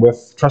income than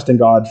with trusting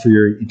God for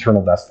your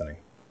eternal destiny.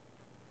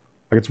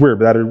 Like, it's weird,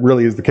 but that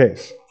really is the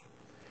case.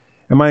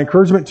 And my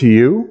encouragement to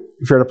you,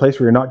 if you're at a place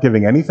where you're not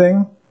giving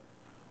anything,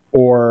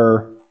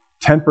 or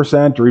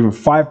 10% or even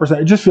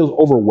 5%, it just feels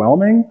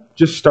overwhelming,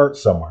 just start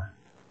somewhere.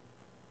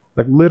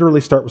 Like, literally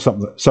start with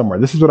something somewhere.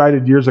 This is what I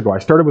did years ago. I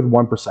started with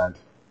 1%. And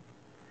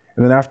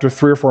then after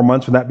 3 or 4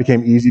 months, when that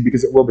became easy,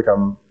 because it will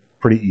become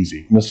pretty easy,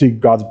 and you'll see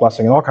God's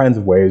blessing in all kinds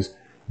of ways,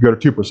 you go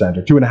to 2%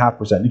 or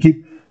 2.5%. You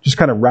keep just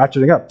kind of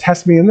ratcheting up.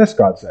 Test me in this,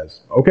 God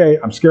says. Okay,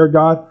 I'm scared,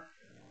 God.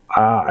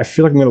 I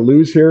feel like I'm going to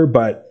lose here,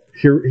 but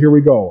here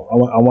we go.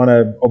 I want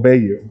to obey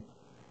you.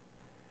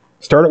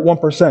 Start at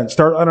 1%.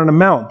 Start on an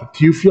amount.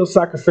 Do you feel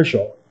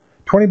sacrificial?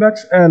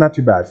 $20? Not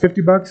too bad.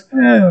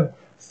 $50?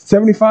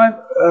 75?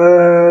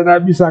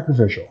 That'd be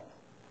sacrificial.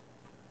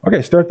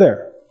 Okay, start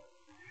there.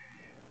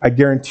 I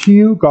guarantee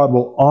you God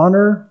will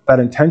honor that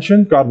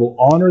intention. God will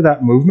honor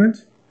that movement.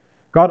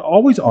 God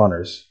always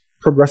honors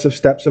progressive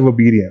steps of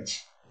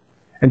obedience.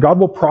 And God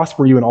will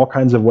prosper you in all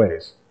kinds of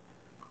ways.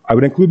 I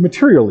would include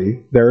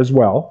materially there as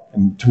well,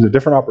 in terms of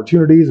different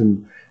opportunities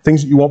and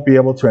things that you won't be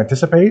able to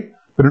anticipate.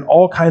 But in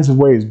all kinds of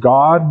ways,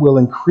 God will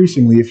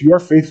increasingly, if you are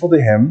faithful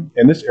to Him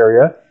in this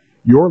area,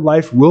 your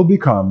life will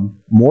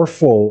become more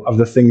full of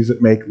the things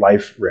that make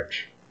life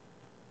rich.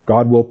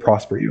 God will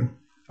prosper you.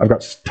 I've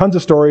got tons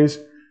of stories.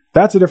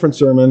 That's a different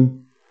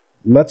sermon.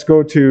 Let's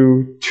go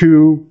to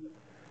 2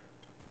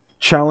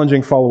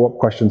 challenging follow-up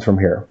questions from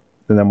here,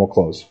 and then we'll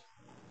close.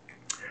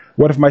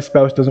 What if my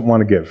spouse doesn't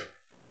want to give?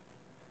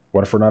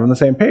 What if we're not on the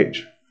same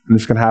page? And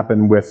this can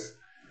happen with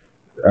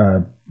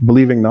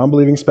believing,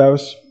 non-believing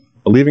spouse,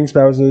 believing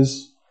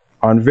spouses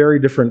on very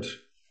different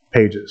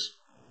pages.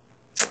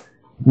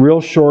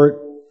 Real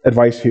short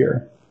advice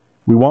here.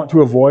 We want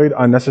to avoid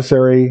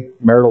unnecessary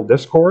marital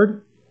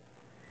discord.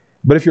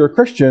 But if you're a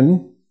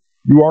Christian,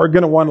 you are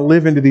going to want to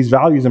live into these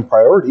values and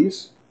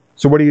priorities.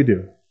 So what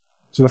do?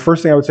 So the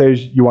first thing I would say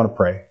is you want to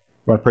pray.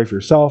 You want to pray for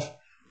yourself,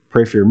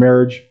 pray for your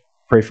marriage,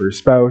 pray for your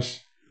spouse.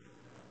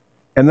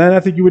 And then I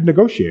think you would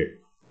negotiate.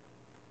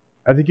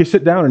 I think you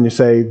sit down and you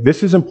say,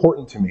 this is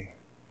important to me.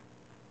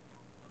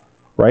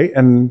 Right?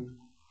 And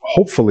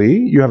hopefully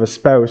you have a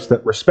spouse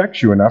that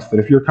respects you enough that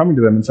if you're coming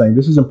to them and saying,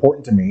 this is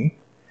important to me,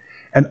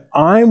 and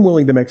I'm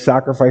willing to make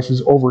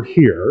sacrifices over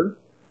here.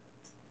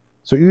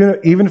 So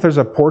even if there's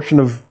a portion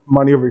of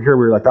money over here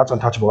where you're like, that's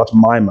untouchable, that's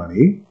my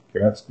money.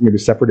 Okay, that's maybe a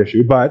separate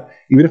issue. But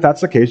even if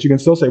that's the case, you can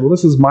still say, well,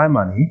 this is my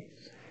money.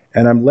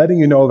 And I'm letting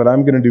you know that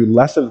I'm going to do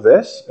less of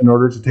this in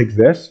order to take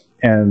this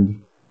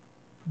and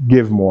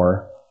give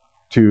more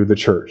to the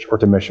church or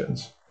to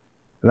missions.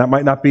 And that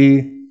might not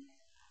be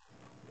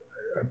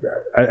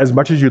as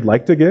much as you'd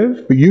like to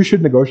give, but you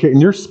should negotiate,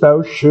 and your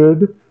spouse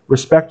should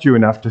respect you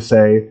enough to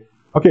say,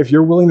 okay, if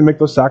you're willing to make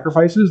those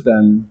sacrifices,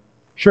 then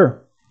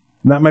sure.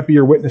 And that might be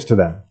your witness to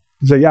them.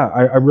 You say, yeah,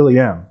 I really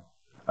am.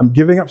 I'm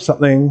giving up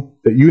something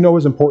that you know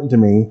is important to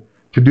me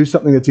to do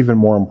something that's even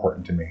more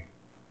important to me.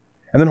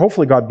 And then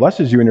hopefully God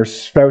blesses you and your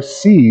spouse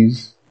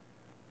sees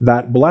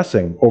that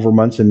blessing over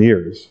months and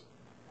years.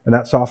 And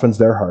that softens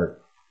their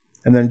heart.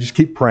 And then just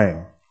keep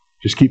praying.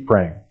 Just keep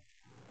praying.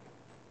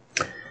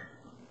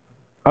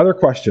 Other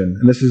question,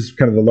 and this is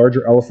kind of the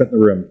larger elephant in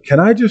the room. Can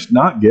I just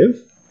not give?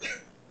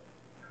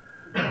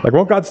 Like,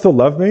 won't God still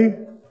love me?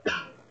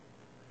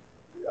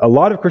 A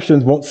lot of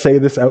Christians won't say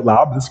this out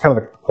loud, but this is kind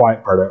of the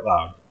quiet part out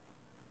loud.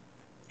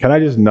 Can I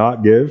just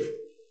not give?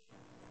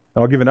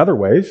 And I'll give in other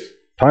ways.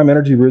 Time,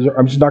 energy, reserve.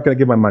 I'm just not going to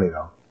give my money,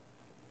 though.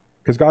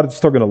 Because God is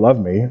still going to love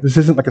me. This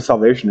isn't like a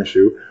salvation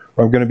issue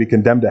where I'm going to be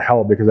condemned to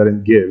hell because I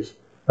didn't give.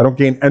 I don't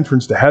gain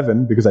entrance to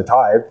heaven because I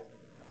tithe.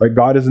 Right?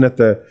 God isn't at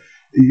the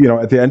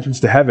entrance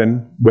to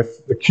heaven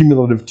with the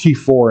cumulative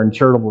T4 and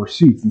charitable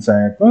receipts and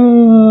saying,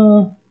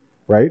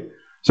 right?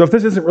 So if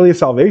this isn't really a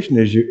salvation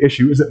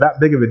issue, is it that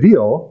big of a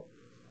deal?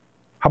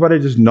 How about I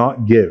just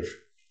not give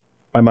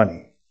my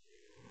money?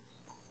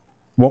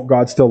 Won't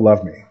God still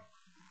love me?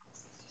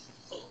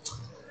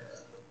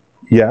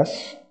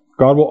 Yes,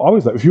 God will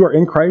always love you. If you are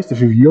in Christ,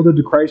 if you've yielded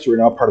to Christ, you are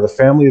now part of the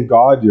family of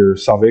God. Your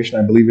salvation,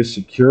 I believe, is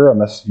secure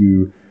unless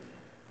you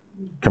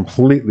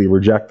completely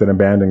reject and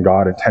abandon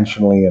God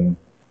intentionally and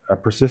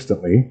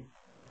persistently.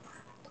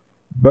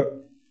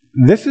 But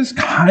this is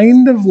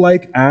kind of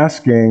like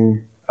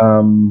asking,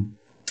 can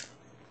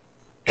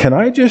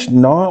I just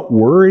not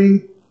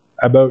worry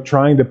about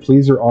trying to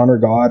please or honor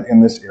God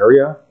in this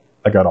area,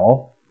 like at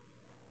all?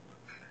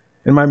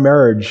 In my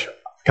marriage,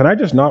 can I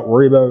just not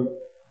worry about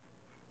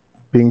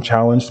being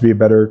challenged to be a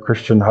better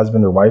Christian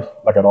husband or wife,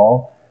 like at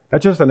all?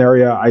 That's just an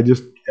area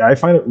I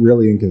find it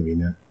really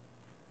inconvenient.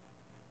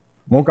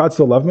 Won't God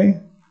still love me?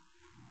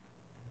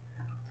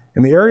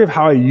 In the area of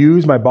how I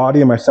use my body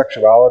and my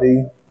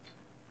sexuality,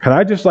 can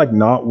I just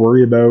not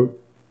worry about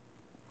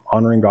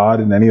honoring God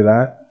in any of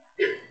that?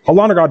 I'll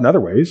honor God in other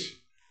ways.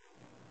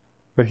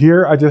 But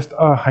here,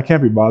 I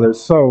can't be bothered.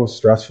 It's so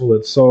stressful.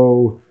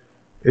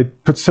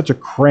 It puts such a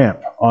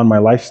cramp on my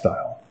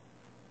lifestyle.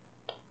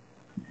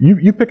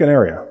 You pick an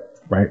area,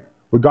 right?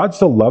 Would God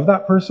still love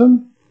that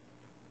person?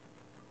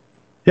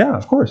 Yeah,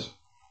 of course.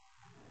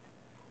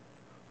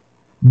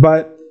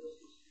 But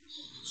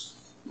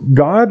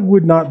God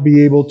would not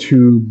be able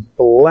to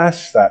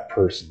bless that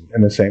person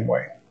in the same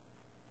way,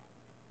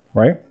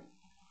 right?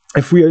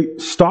 If we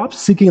stop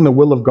seeking the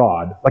will of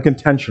God, like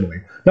intentionally,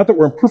 not that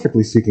we're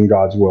imperfectly seeking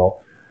God's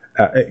will,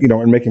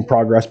 and making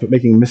progress, but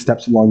making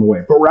missteps along the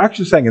way. But we're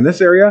actually saying, in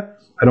this area,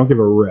 I don't give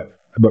a rip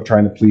about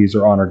trying to please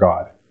or honor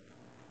God.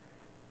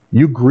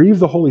 You grieve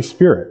the Holy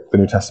Spirit, the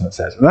New Testament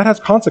says, and that has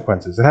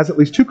consequences. It has at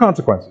least 2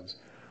 consequences.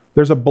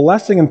 There's a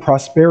blessing and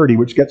prosperity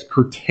which gets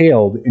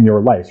curtailed in your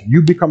life.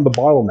 You become the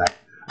bottleneck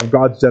of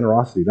God's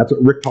generosity. That's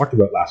what Rick talked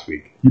about last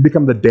week. You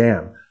become the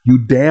dam. You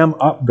dam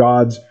up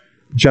God's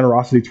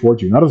generosity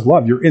towards you. Not as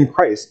love, you're in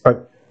Christ,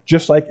 but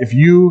just like if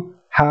you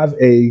have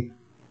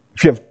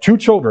 2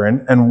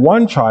 children and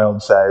one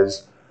child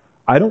says,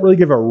 I don't really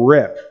give a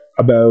rip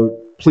about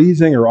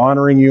pleasing or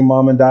honoring you,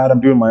 mom and dad. I'm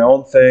doing my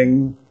own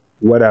thing,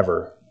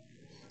 whatever.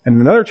 And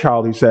another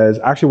child who says,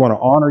 I actually want to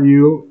honor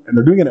you, and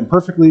they're doing it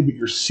imperfectly, but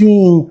you're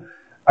seeing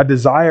a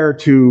desire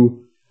to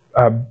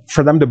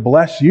for them to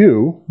bless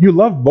you. You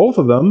love both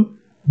of them,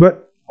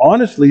 but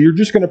honestly, you're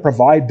just going to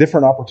provide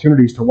different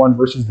opportunities to one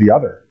versus the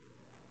other.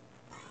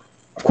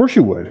 Of course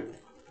you would.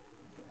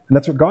 And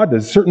that's what God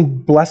does. Certain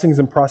blessings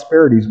and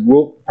prosperity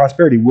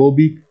will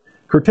be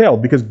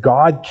curtailed because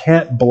God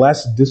can't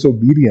bless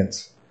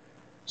disobedience.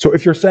 So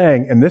if you're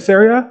saying, in this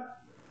area,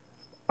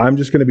 I'm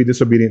just going to be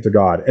disobedient to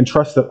God and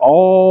trust that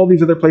all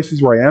these other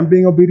places where I am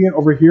being obedient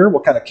over here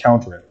will kind of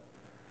counter it.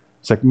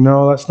 It's like,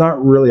 no, that's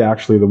not really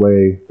actually the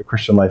way the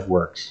Christian life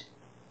works.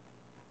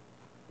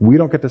 We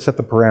don't get to set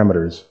the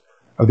parameters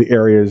of the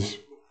areas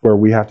where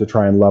we have to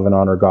try and love and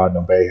honor God and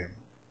obey Him.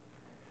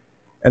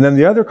 And then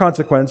the other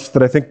consequence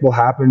that I think will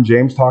happen,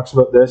 James talks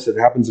about this, it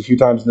happens a few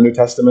times in the New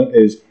Testament,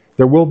 is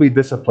there will be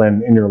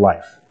discipline in your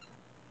life.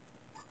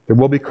 There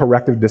will be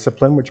corrective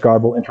discipline, which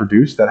God will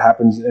introduce, that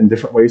happens in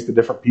different ways to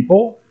different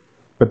people.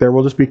 But there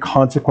will just be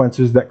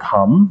consequences that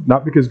come,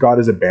 not because God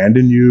has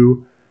abandoned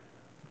you,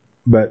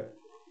 but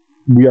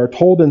we are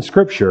told in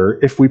Scripture,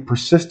 if we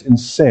persist in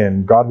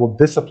sin, God will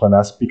discipline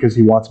us because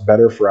He wants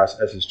better for us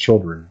as His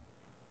children.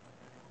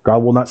 God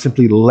will not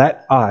simply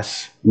let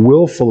us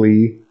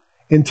willfully,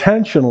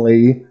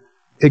 intentionally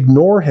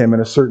ignore Him in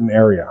a certain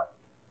area.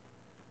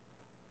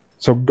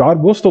 So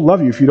God will still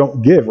love you if you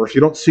don't give, or if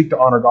you don't seek to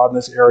honor God in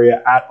this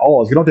area at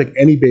all, if you don't take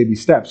any baby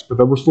steps, but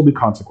there will still be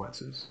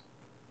consequences.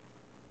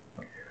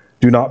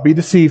 Do not be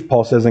deceived,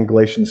 Paul says in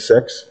Galatians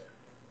 6.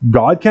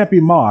 God can't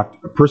be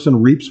mocked. A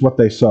person reaps what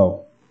they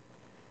sow.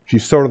 If you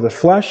sow to the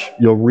flesh,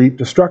 you'll reap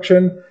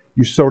destruction.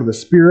 You sow to the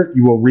Spirit,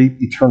 you will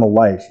reap eternal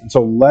life. And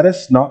so let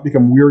us not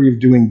become weary of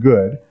doing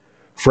good,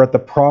 for at the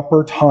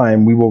proper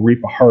time we will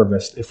reap a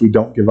harvest if we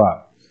don't give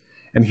up.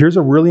 And here's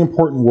a really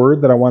important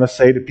word that I want to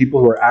say to people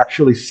who are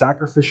actually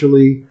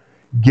sacrificially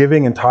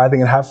giving and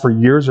tithing and have for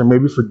years or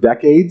maybe for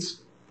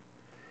decades,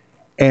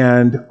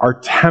 and are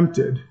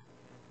tempted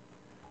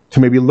to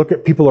maybe look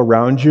at people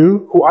around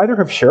you who either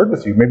have shared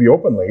with you, maybe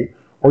openly,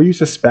 or you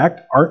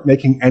suspect aren't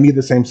making any of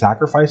the same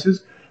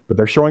sacrifices, but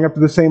they're showing up to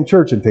the same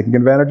church and taking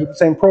advantage of the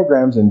same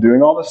programs and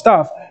doing all this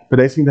stuff, but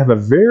they seem to have a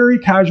very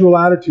casual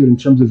attitude in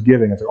terms of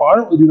giving. It's like, oh, I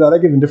don't really do that. I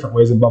give in different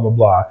ways and blah, blah,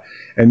 blah.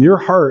 And your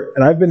heart,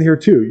 and I've been here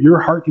too, your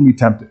heart can be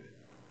tempted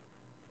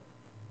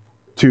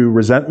to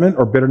resentment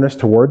or bitterness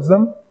towards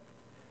them.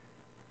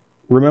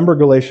 Remember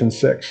Galatians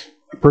 6.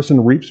 A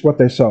person reaps what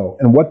they sow.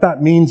 And what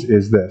that means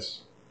is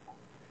this.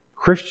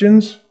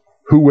 Christians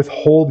who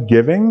withhold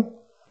giving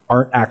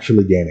aren't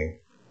actually gaining.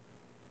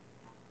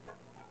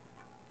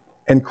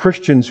 And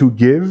Christians who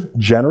give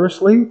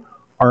generously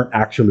aren't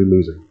actually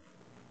losing.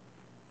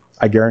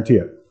 I guarantee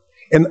it.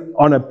 And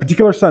on a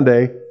particular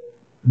Sunday,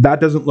 that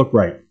doesn't look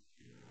right.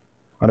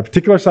 On a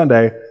particular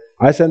Sunday,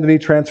 I send an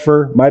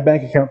e-transfer, my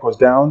bank account goes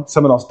down,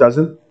 someone else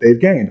doesn't, they've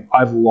gained.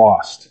 I've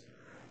lost.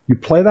 You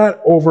play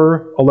that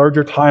over a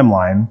larger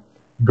timeline,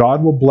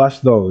 God will bless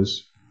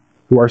those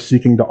who are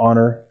seeking to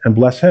honor and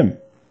bless Him.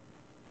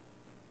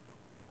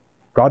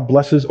 God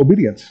blesses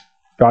obedience.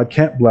 God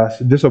can't bless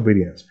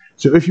disobedience.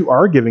 So if you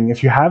are giving,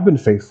 if you have been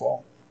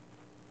faithful,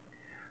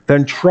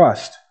 then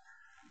trust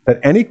that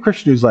any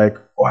Christian who's like,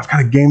 oh, I've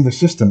kind of gamed the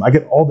system. I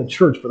get all the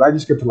church, but I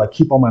just get to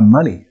keep all my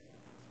money.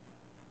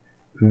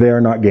 They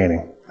are not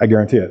gaining. I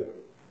guarantee it.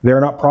 They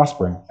are not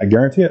prospering. I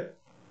guarantee it.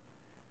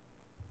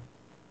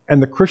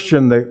 And the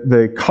Christian,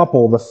 the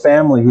couple, the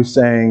family who's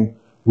saying,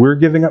 we're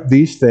giving up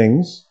these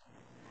things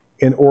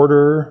in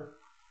order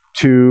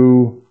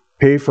to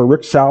pay for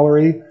Rick's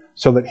salary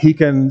so that he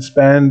can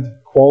spend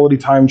quality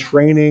time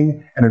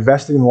training and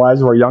investing in the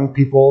lives of our young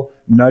people,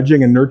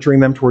 nudging and nurturing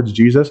them towards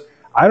Jesus.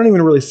 I don't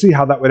even really see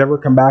how that would ever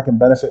come back and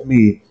benefit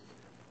me.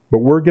 But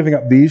we're giving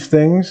up these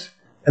things,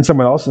 and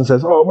someone else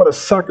says, oh, what a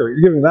sucker.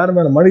 You're giving that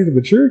amount of money to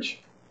the church?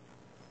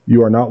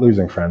 You are not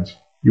losing, friends.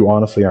 You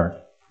honestly aren't.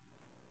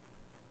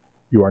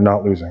 You are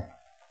not losing.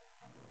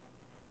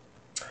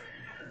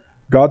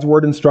 God's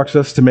word instructs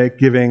us to make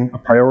giving a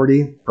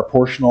priority,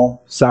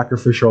 proportional,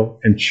 sacrificial,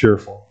 and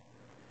cheerful.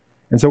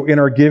 And so in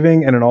our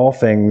giving and in all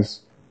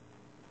things,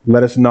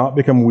 let us not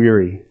become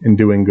weary in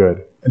doing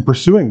good and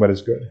pursuing what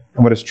is good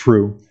and what is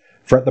true.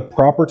 For at the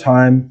proper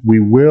time, we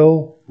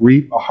will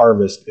reap a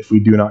harvest if we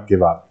do not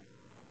give up.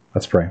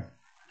 Let's pray.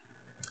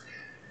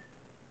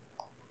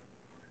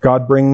 God, bring